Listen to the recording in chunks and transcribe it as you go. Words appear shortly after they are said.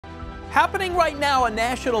Happening right now, a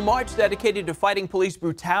national march dedicated to fighting police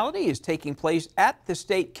brutality is taking place at the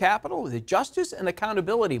state capitol. The Justice and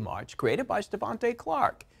Accountability March, created by Stevante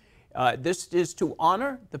Clark. This is to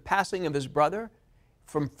honor the passing of his brother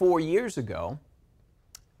from 4 years ago.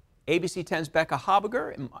 ABC 10's Becca Habiger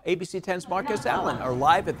and ABC 10's Marcus Allen are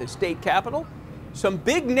live at the state capitol. Some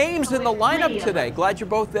big names in the lineup today. Glad you're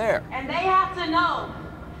both there. And they have to know.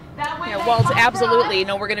 Yeah, well, absolutely. You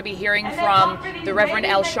know, we're going to be hearing from the Reverend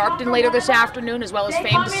Al Sharpton later this afternoon, as well as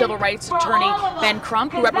famed civil rights attorney Ben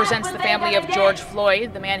Crump, who represents the family of George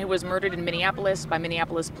Floyd, the man who was murdered in Minneapolis by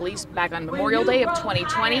Minneapolis police back on Memorial Day of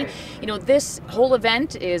 2020. You know, this whole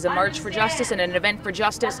event is a march for justice and an event for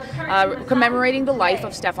justice commemorating the life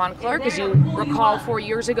of Stephon Clark. As you recall, 4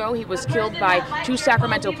 years ago, he was killed by 2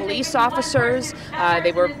 Sacramento police officers.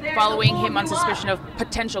 They were following him on suspicion of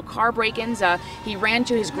potential car break-ins. He ran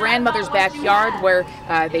to his grandmother's backyard where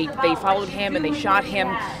they followed him and they shot him.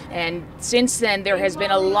 And since then, there has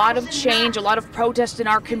been a lot of change, a lot of protest in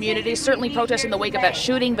our community, certainly protests in the wake of that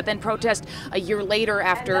shooting, but then protest a year later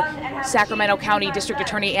after Sacramento County District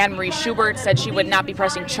Attorney Anne Marie Schubert said she would not be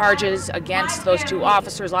pressing charges against those 2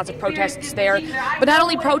 officers. Lots of protests there. But not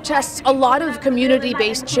only protests, a lot of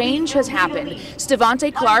community-based change has happened.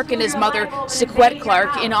 Stevante Clark and his mother, Sacramento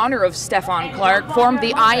Clark, in honor of Stephon Clark, formed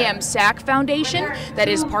the I Am Sac Foundation that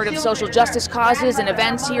is part of social justice causes and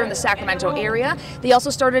events here in the Sacramento area. They also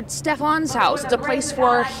started Stephon's House. It's a place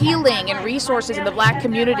for healing and resources in the black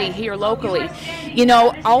community here locally. You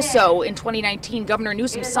know, also in 2019, Governor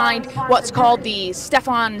Newsom signed what's called the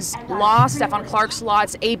Stephon's Law, Stephon Clark's Law.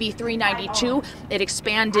 It's AB 392. It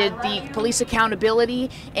expanded the police accountability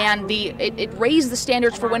and it raised the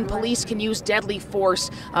standards for when police can use deadly force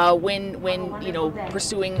when you know,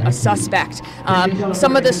 pursuing a suspect.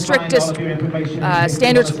 Some of the strictest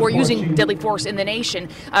standards for using deadly force in the nation.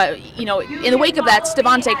 You know, in the wake of that,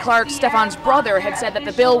 Stevante Clark, Stephon's brother, had said that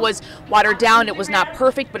the bill was watered down. It was not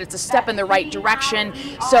perfect, but it's a step in the right direction.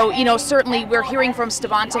 So, you know, certainly we're hearing from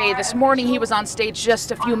Stevante this morning. He was on stage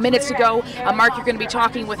just a few minutes ago. Mark, you're going to be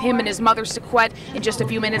talking with him and his mother, Sacramento, in just a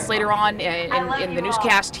few minutes later on in the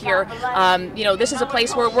newscast here. You know, this is a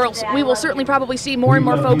place where we will certainly probably see more and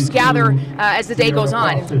more folks gather as the day goes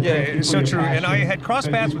on. Yeah, it's so true. And I had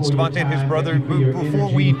crossed paths with Stevante and his brother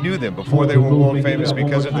before we knew them, before they were world famous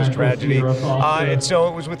because of this tragedy. And so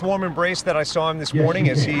it was with warm embrace that I saw him this morning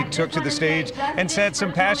as he took to the stage and said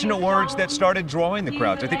some passionate words that started drawing the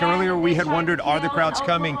crowds. I think earlier we had wondered, are the crowds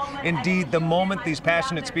coming? Indeed, the moment these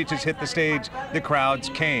passionate speeches hit the stage, the crowds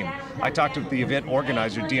came. I talked with the event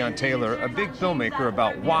organizer, Deon Taylor, a big filmmaker,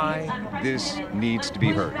 about why this needs to be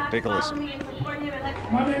heard. Take a listen.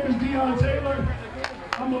 My name is Deon Taylor.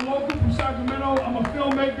 I'm a local from Sacramento. I'm a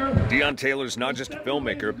filmmaker. Deon Taylor's not just a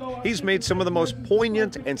filmmaker. He's made some of the most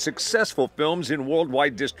poignant and successful films in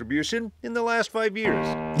worldwide distribution in the last 5 years.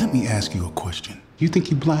 Let me ask you a question. You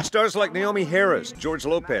think you black? Stars like Naomi Harris, George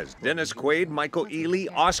Lopez, Dennis Quaid, Michael Ealy,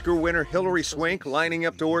 Oscar winner Hilary Swank lining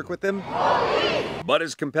up to work with him. But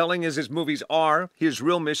as compelling as his movies are, his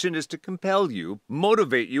real mission is to compel you,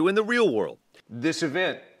 motivate you in the real world. This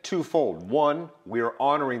event, twofold. One, we are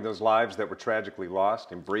honoring those lives that were tragically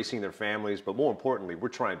lost, embracing their families, but more importantly, we're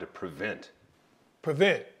trying to prevent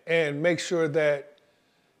and make sure that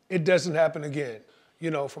it doesn't happen again.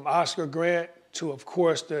 You know, from Oscar Grant to, of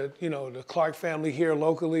course, the Clark family here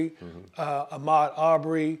locally, Ahmaud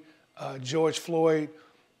Arbery, George Floyd.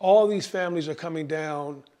 All these families are coming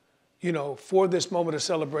down, you know, for this moment of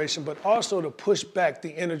celebration, but also to push back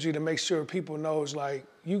the energy to make sure people know, it's like,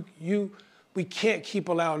 we can't keep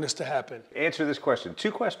allowing this to happen. Answer this question.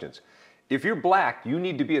 2 questions. If you're black, you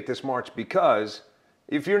need to be at this march because.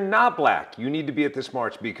 If you're not black, you need to be at this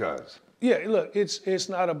march because. Yeah, look, it's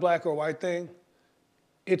not a black or white thing.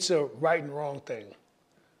 It's a right and wrong thing.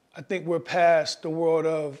 I think we're past the world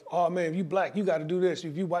of, oh man, if you black, you got to do this.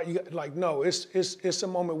 If you white, you got, like, no, it's a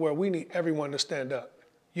moment where we need everyone to stand up.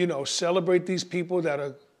 You know, celebrate these people that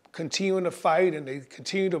are continuing to fight and they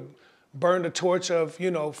continue to burn the torch of,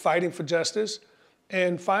 you know, fighting for justice,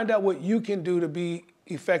 and find out what you can do to be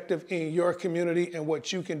effective in your community and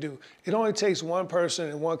what you can do. It only takes one person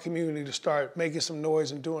in one community to start making some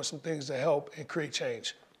noise and doing some things to help and create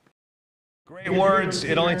change. Great words.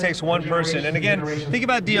 It only takes one person. And again, think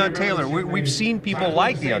about Deon Taylor. We've seen people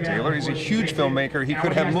like Deon Taylor. He's a huge filmmaker. He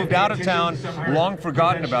could have moved out of town, long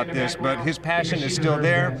forgotten about this, but his passion is still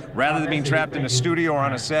there. Rather than being trapped in a studio or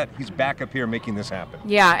on a set, he's back up here making this happen.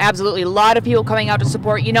 Yeah, absolutely. A lot of people coming out to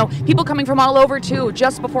support. You know, people coming from all over, too.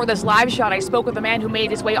 Just before this live shot, I spoke with a man who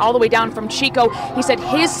made his way all the way down from Chico. He said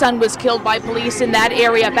his son was killed by police in that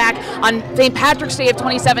area back on St. Patrick's Day of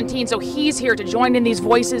 2017, so he's here to join in these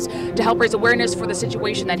voices to help raise awareness awareness for the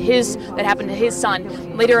situation that happened to his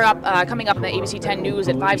son. Later up, coming up in the ABC 10 News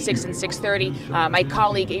at 5, 6, and 6:30, my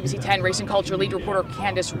colleague, ABC 10 race and culture lead reporter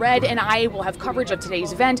Candace Red, and I will have coverage of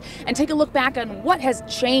today's event and take a look back on what has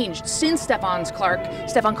changed since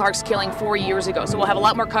Stephon Clark's killing 4 years ago. So we'll have a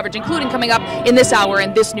lot more coverage, including coming up in this hour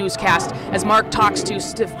in this newscast as Mark talks to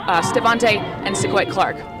Stevante and Stephon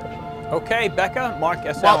Clark. Okay, Becca, Mark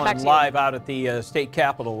S. Allen live out at the state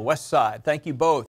capitol, the west side. Thank you both.